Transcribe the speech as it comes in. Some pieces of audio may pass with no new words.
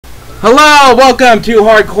Hello, welcome to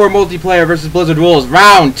Hardcore Multiplayer versus Blizzardrulez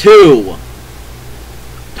Round 2.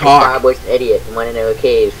 Talk. Starboy's an idiot and went into a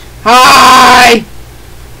cave. Hi!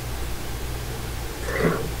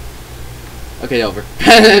 Okay, over.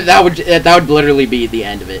 that would literally be the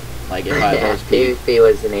end of it. Like if I was PvP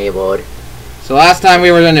was enabled. So last time we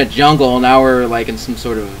were in a jungle, now we're like in some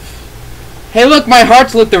sort of. Hey, look, my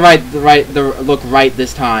hearts look look right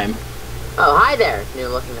this time. Oh, hi there, new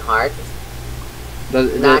looking heart.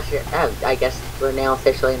 Not sure. Oh, I guess we're now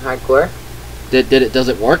officially in hardcore. Does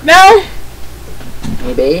it work now?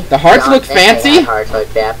 Maybe. The hearts look fancy? The hearts look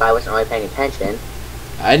that, but I wasn't really paying attention.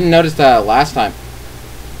 I didn't notice that last time.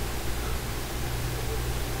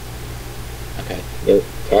 Okay.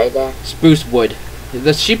 Okay there? Spruce wood.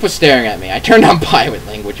 The sheep was staring at me. I turned on pirate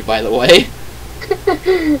language, by the way.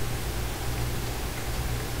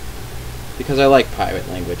 Because I like pirate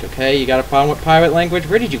language, okay? You got a problem with pirate language?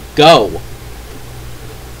 Where did you go?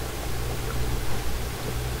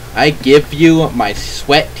 I give you my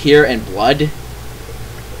sweat, tear, and blood.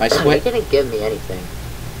 My sweat. You didn't give me anything.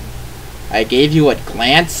 I gave you a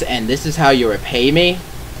glance, and this is how you repay me?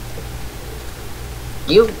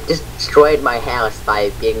 You destroyed my house by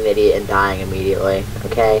being an idiot and dying immediately,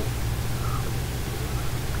 okay?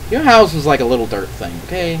 Your house was like a little dirt thing,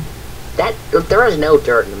 okay? There was no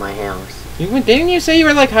dirt in my house. Didn't you say you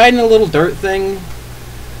were like hiding a little dirt thing?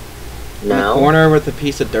 No. In the corner with a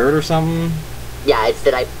piece of dirt or something? Yeah, it's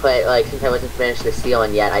that I put, like, since I wasn't finished the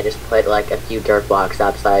ceiling yet, I just put, like, a few dirt blocks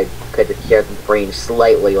up so I could hear the brain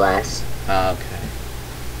slightly less. Okay.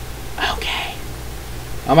 Okay.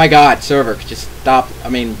 Oh my god, server, could you stop,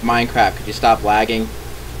 Minecraft, could you stop lagging?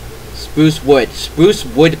 Spruce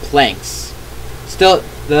wood planks. Still,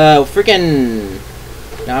 the freaking...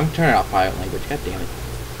 No, I'm turning off pirate language, god damn it.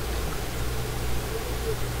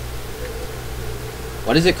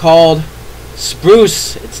 What is it called?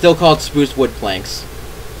 Spruce. It's still called spruce wood planks.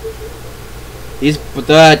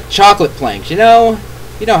 The chocolate planks, you know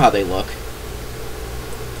how they look.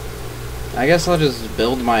 I guess I'll just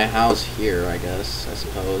build my house here, I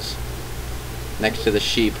suppose. Next to the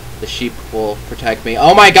sheep. The sheep will protect me.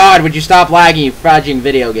 Oh my god, would you stop lagging, you fudging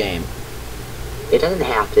video game? It doesn't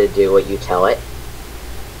have to do what you tell it.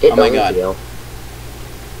 Oh my god. You.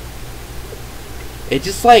 It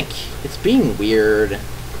just like, it's being weird.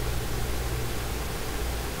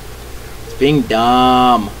 Being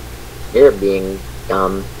dumb. You're being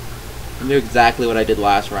dumb. I knew exactly what I did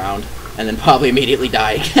last round, and then probably immediately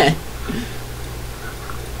die again.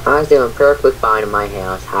 I was doing perfectly fine in my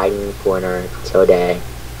house, hiding in the corner today.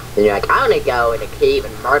 Then you're like, I'm gonna go in a cave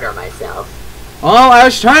and murder myself. Oh, I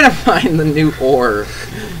was trying to find the new ore.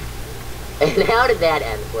 And how did that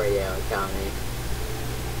end for you, tell me?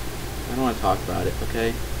 I don't want to talk about it,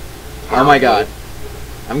 okay? Oh my god.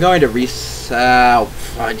 I'm going to oh,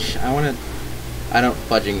 fudge. I don't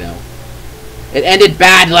fudging know. It ended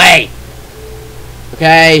badly!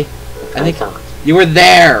 Okay? I think you were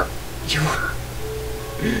there.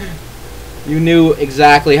 You knew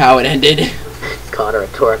exactly how it ended. It's called a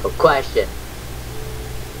rhetorical question.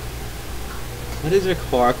 What does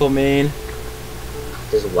rhetorical mean?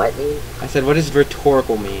 Does what mean? I said, what does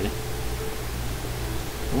rhetorical mean?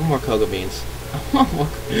 One more cocoa beans.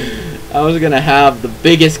 I was gonna have the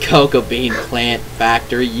biggest cocoa bean plant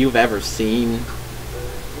factory you've ever seen.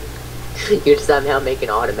 You'd somehow make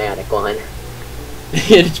an automatic one.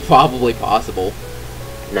 It's probably possible.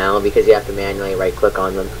 No, because you have to manually right-click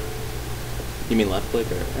on them. You mean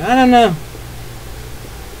left-click or... I don't know.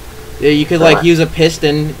 Yeah, you could, like, use a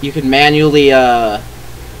piston. You could manually,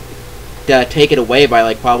 take it away by,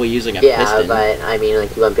 like, probably using a piston. Yeah, but, I mean,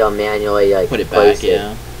 like, you wouldn't be able to manually, like, put it back,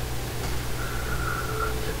 yeah.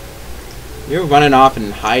 You're running off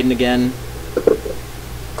and hiding again.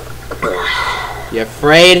 You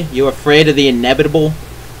afraid? You afraid of the inevitable?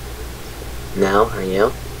 No, are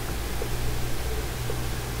you?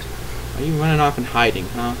 Are you running off and hiding,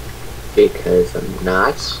 huh? Because I'm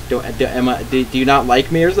not. Do you not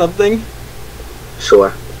like me or something?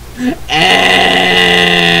 Sure. I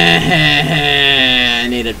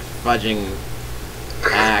need a fudging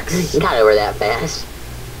axe. You got over that fast.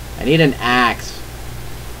 I need an axe.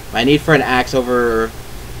 My need for an axe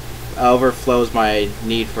overflows my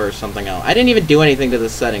need for something else. I didn't even do anything to the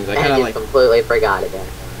settings. I kind of like completely forgot about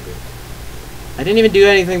it. I didn't even do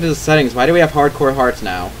anything to the settings. Why do we have hardcore hearts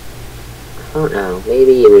now? I don't know.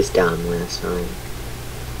 Maybe it was dumb last time.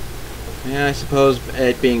 Yeah, I suppose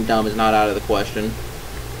it being dumb is not out of the question.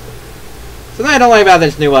 Something I don't like about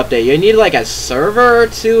this new update, you need like a server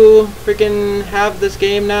to freaking have this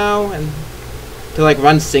game now, and to like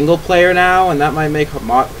run single player now, and that might make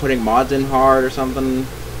putting mods in hard or something.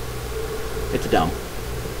 It's dumb.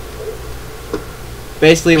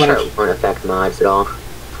 Basically, when it won't affect mods at all.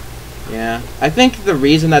 Yeah, I think the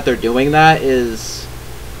reason that they're doing that is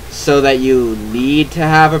so that you need to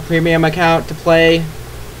have a premium account to play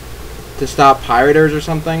to stop pirators or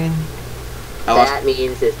something. That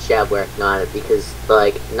means it's Jeb working on it because,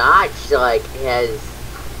 like, Notch, like, has,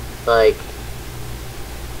 like,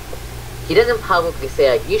 he doesn't publicly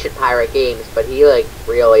say, like, you should pirate games, but he, like,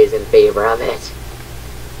 really is in favor of it.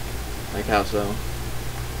 Like how so?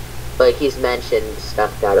 Like, he's mentioned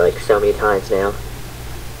stuff about it, like, so many times now.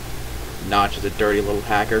 Notch is a dirty little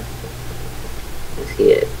hacker. Yes,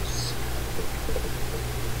 he is.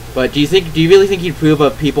 But do you really think he'd approve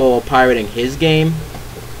of people pirating his game?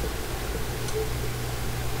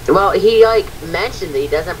 Well, he, like, mentioned that he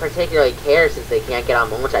doesn't particularly care since they can't get on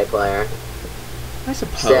multiplayer. I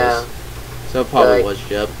suppose. So it probably like, was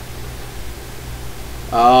Jeb.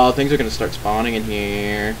 Oh, things are gonna start spawning in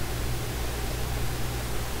here.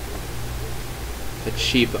 It's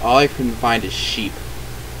sheep. All I can find is sheep.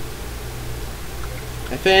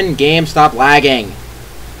 Effing game, stop lagging.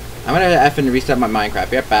 I'm gonna effing reset my Minecraft.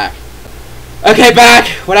 Get back. Okay, back!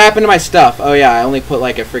 What happened to my stuff? Oh yeah, I only put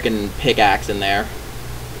like a freaking pickaxe in there.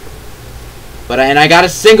 And I got a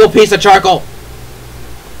single piece of charcoal!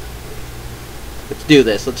 Let's do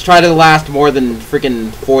this. Let's try to last more than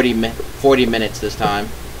freaking 40 minutes this time.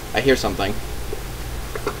 I hear something.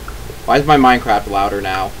 Why is my Minecraft louder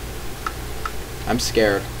now? I'm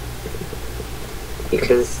scared.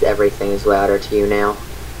 Because everything is louder to you now.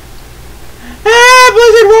 Ah,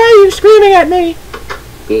 Blizzard, why are you screaming at me?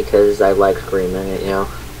 Because I like screaming at you.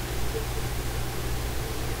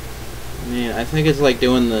 I mean, I think it's like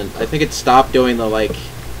doing the... I think it stopped doing the, like,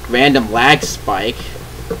 random lag spike.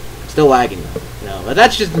 Still lagging, though. No, but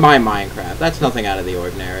that's just my Minecraft. That's nothing out of the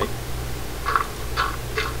ordinary.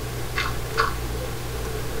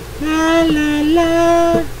 La la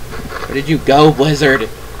la. Where did you go, Blizzard?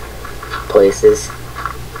 Places.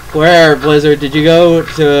 Where, Blizzard? Did you go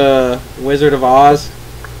to Wizard of Oz?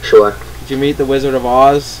 Sure. Did you meet the Wizard of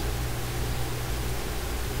Oz?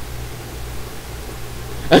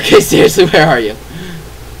 Okay, seriously, where are you?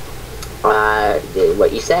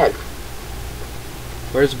 What you said.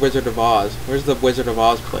 Where's Wizard of Oz? Where's the Wizard of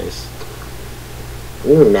Oz place?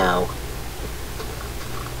 No.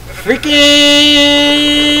 Freaking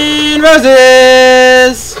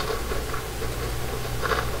roses!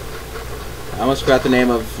 I almost forgot the name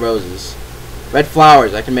of roses. Red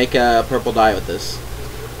flowers. I can make a purple dye with this.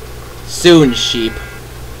 Soon, sheep.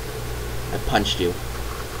 I punched you.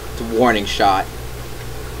 It's a warning shot.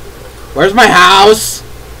 Where's my house?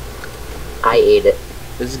 I ate it.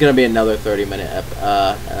 This is gonna be another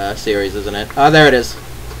 30-minute series, isn't it? Oh, there it is.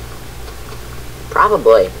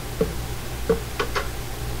 Probably.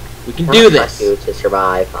 We can do this. I want you to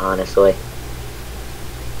survive, honestly.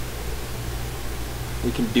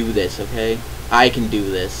 We can do this, okay? I can do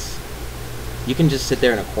this. You can just sit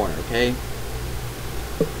there in a corner, okay?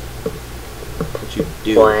 What you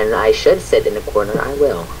do. When I should sit in a corner, I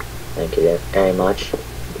will. Thank you very much.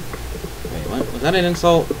 Wait, what? Was that an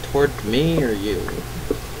insult toward me or you?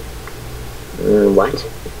 What?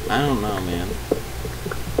 I don't know, man.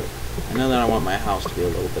 I know that I want my house to be a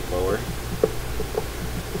little bit lower.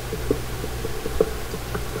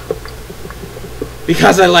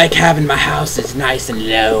 Because I like having my houses nice and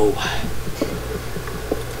low.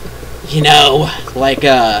 You know, like,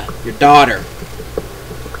 your daughter.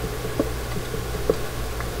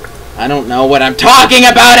 I don't know what I'm talking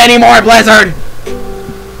about anymore, Blizzard!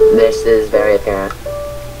 This is very apparent.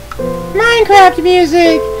 Minecraft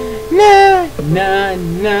music! Na na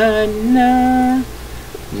na na.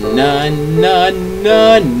 Na na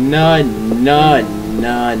na na na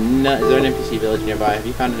na na. Is there an NPC village nearby? Have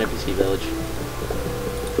you found an NPC village?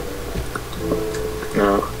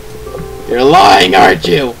 No. You're lying, aren't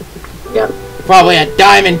you? Yep. You're probably at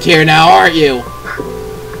diamond tier now, aren't you?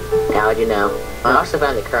 How'd you know? I also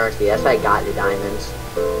found the currency. That's why I got the diamonds.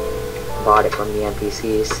 Bought it from the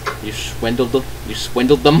NPCs. You swindled them? You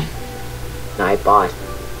swindled them? No, I bought.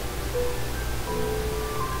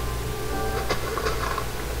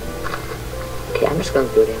 Okay, I'm just gonna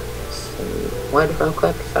go down this wood real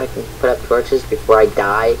quick so I can put up torches before I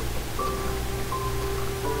die.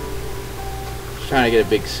 Just trying to get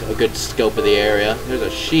a good scope of the area. There's a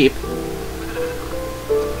sheep.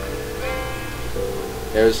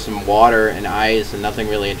 There's some water and ice and nothing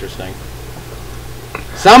really interesting.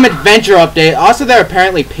 Some adventure update. Also, there are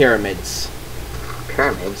apparently pyramids.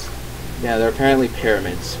 Pyramids? Yeah, they're apparently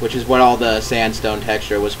pyramids, which is what all the sandstone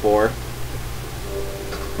texture was for.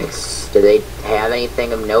 Do they have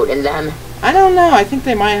anything of note in them? I don't know. I think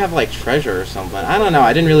they might have, like, treasure or something. I don't know.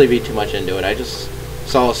 I didn't really read too much into it. I just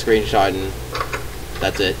saw a screenshot and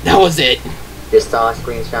That's it. That was it. Just saw a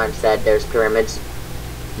screenshot and said there's pyramids.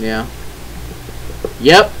 Yeah.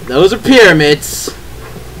 Yep, those are pyramids.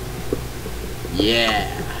 Yeah,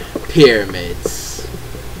 pyramids.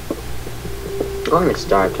 I'm gonna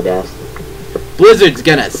starve to death. Blizzard's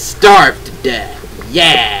gonna starve to death.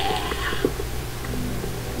 Yeah.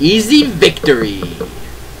 Easy victory.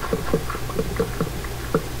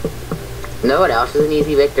 You know what else is an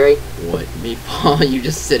easy victory? What, me fall? You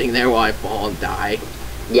just sitting there while I fall and die?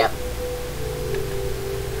 Yep.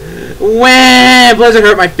 When Blizzard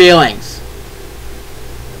hurt my feelings.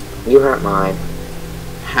 You hurt mine.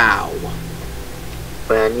 How?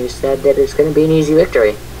 When you said that it's gonna be an easy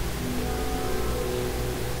victory.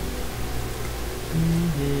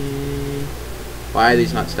 Why are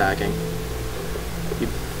these not stacking? You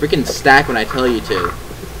freaking stack when I tell you to.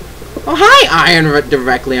 Oh, hi, iron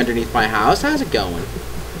directly underneath my house. How's it going?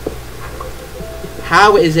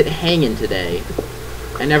 How is it hanging today?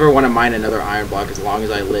 I never want to mine another iron block as long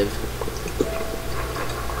as I live.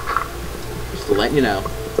 Just to let you know.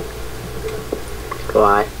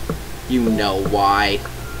 Why? You know why.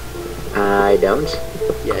 I don't.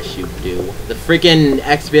 Yes, you do. The freaking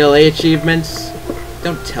XBLA achievements?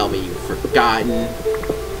 Don't tell me you've forgotten.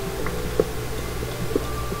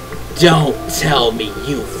 Don't tell me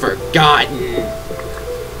you've forgotten.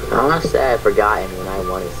 I want to say I've forgotten when I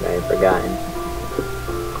want to say I've forgotten.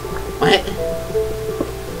 What?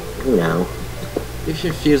 No. You're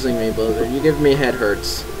confusing me, Blizzard. You give me head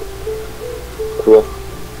hurts. Cool.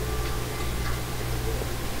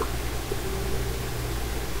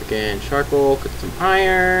 Again, charcoal, cook some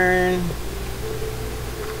iron.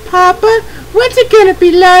 Papa, when's it gonna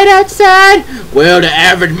be light outside? Well, the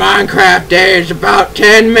average Minecraft day is about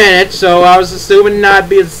 10 minutes, so I was assuming not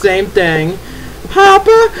be the same thing.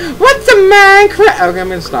 Papa, what's a Minecraft? Okay, I'm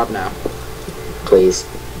gonna stop now. Please.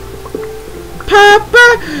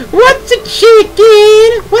 Papa, what's a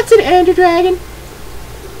chicken? What's an ender dragon?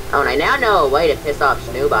 Oh, and I now know a way to piss off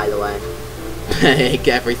Snoo, by the way. Make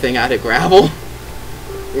everything out of gravel.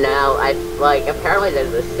 No, apparently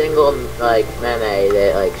there's a single, meme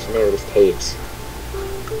that, Snoo just hates.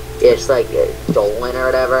 It's, stolen or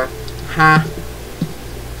whatever. Huh?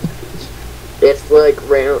 It's,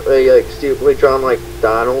 randomly, stupidly drawn,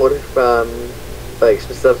 Donald from,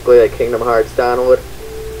 specifically, Kingdom Hearts Donald.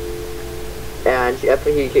 And he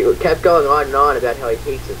kept going on and on about how he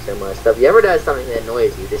hates it so much. So if he ever does something that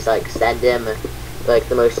annoys you, just, send him,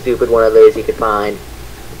 the most stupid one of those you could find.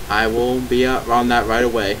 I will be on that right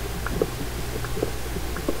away.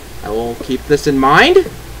 I will keep this in mind.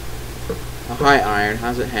 Oh, hi, Iron.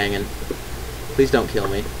 How's it hanging? Please don't kill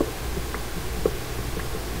me.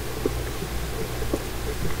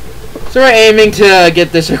 So we're aiming to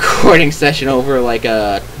get this recording session over, I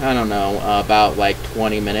don't know, about,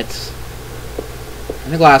 20 minutes. I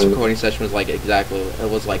think the last recording session was, it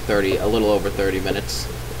was, 30, a little over 30 minutes.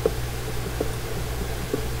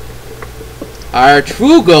 Our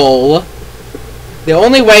true goal, the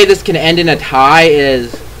only way this can end in a tie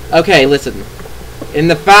is, okay, listen, in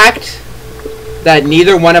the fact that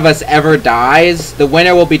neither one of us ever dies, the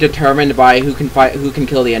winner will be determined by who can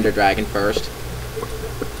kill the Ender Dragon first.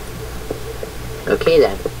 Okay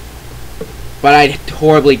then. But I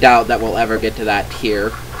horribly doubt that we'll ever get to that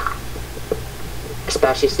tier.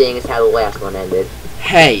 Especially seeing as how the last one ended.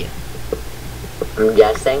 Hey. I'm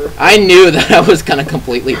guessing. I knew that I was gonna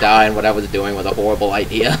completely die and what I was doing was a horrible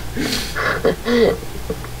idea.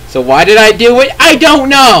 So why did I do it? I don't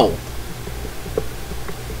know!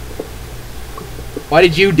 Why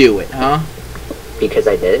did you do it, huh? Because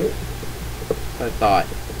I didn't. I thought.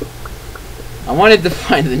 I wanted to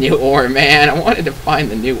find the new ore, man. I wanted to find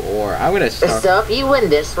the new ore. I'm gonna start. So if you win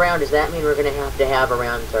this round, does that mean we're gonna have to have a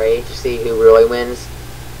round 3 to see who really wins?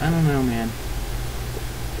 I don't know, man.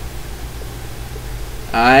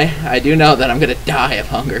 I do know that I'm gonna die of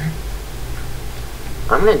hunger.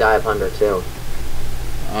 I'm gonna die of hunger too.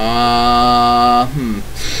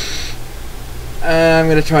 I'm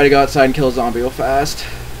gonna try to go outside and kill a zombie real fast.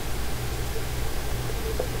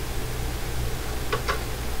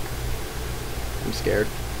 I'm scared.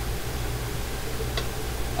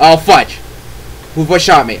 Oh, fudge! What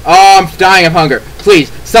shot me? Oh, I'm dying of hunger.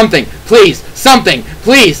 Please, something! Please, something!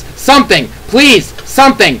 Please, something! Please,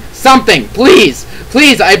 something! Something! Please!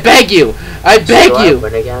 Please, I beg you! I beg you!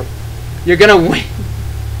 Win again? You're gonna win.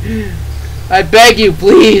 I beg you,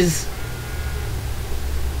 please!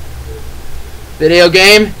 Video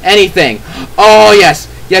game? Anything. Oh, yes!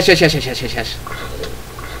 Yes, yes, yes, yes, yes, yes, yes.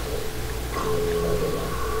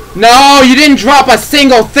 No, you didn't drop a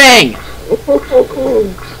single thing!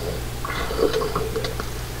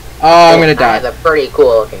 Oh, I'm gonna die. I have a pretty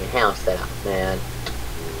cool looking house set up, man.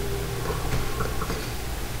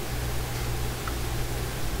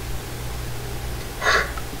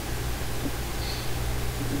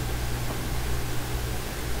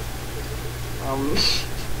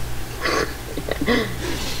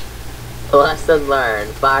 Lesson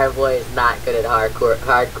learned. Fireboy is not good at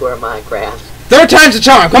hardcore Minecraft. Third time's a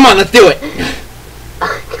charm. Come on, let's do it.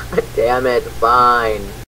 God damn it. Fine.